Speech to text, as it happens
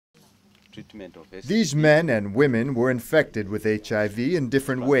These men and women were infected with HIV in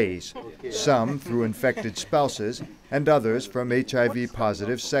different ways, some through infected spouses and others from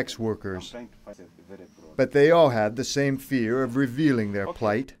HIV-positive sex workers. But they all had the same fear of revealing their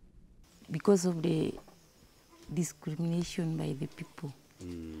plight. Because of the discrimination by the people,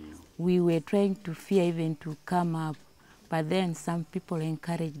 we were trying to fear even to come up, but then some people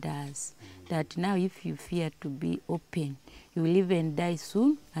encouraged us that now if you fear to be open, you will even die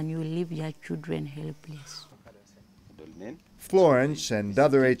soon and you will leave your children helpless. Florence and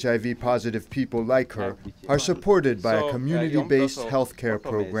other HIV-positive people like her are supported by a community-based healthcare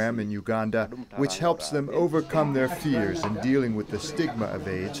program in Uganda which helps them overcome their fears in dealing with the stigma of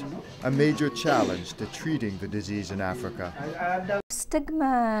AIDS, a major challenge to treating the disease in Africa.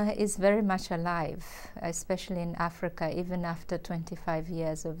 Stigma is very much alive, especially in Africa, even after 25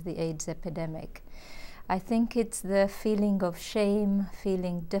 years of the AIDS epidemic. I think it's the feeling of shame,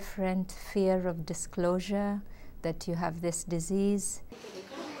 feeling different, fear of disclosure, that you have this disease.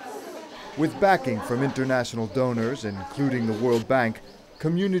 With backing from international donors, including the World Bank,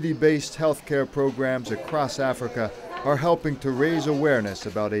 community-based healthcare programs across Africa are helping to raise awareness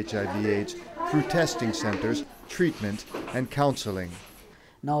about HIV/AIDS through testing centers, treatment, and counseling.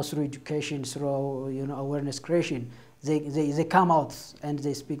 Now through education, through awareness creation, they come out and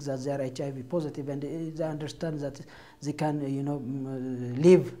they speak that they are HIV positive, and they understand that they can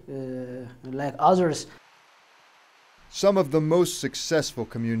live like others. Some of the most successful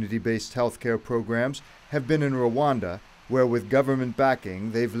community-based healthcare programs have been in Rwanda, where with government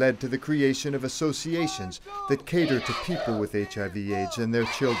backing, they've led to the creation of associations that cater to people with HIV/AIDS and their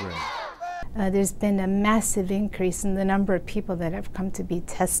children. There's been a massive increase in the number of people that have come to be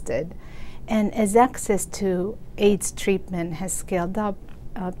tested. And as access to AIDS treatment has scaled up,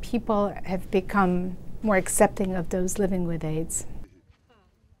 people have become more accepting of those living with AIDS.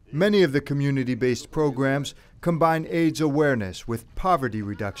 Many of the community-based programs combine AIDS awareness with poverty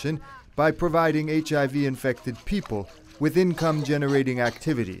reduction by providing HIV-infected people with income-generating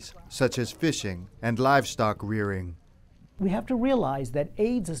activities, such as fishing and livestock rearing. We have to realize that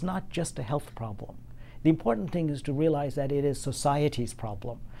AIDS is not just a health problem. The important thing is to realize that it is society's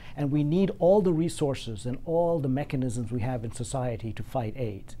problem, and we need all the resources and all the mechanisms we have in society to fight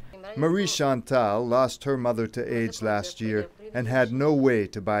AIDS. Marie Chantal lost her mother to AIDS last year and had no way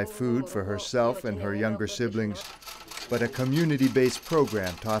to buy food for herself and her younger siblings. But a community-based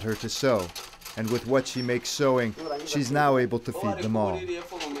program taught her to sew, and with what she makes sewing, she's now able to feed them all.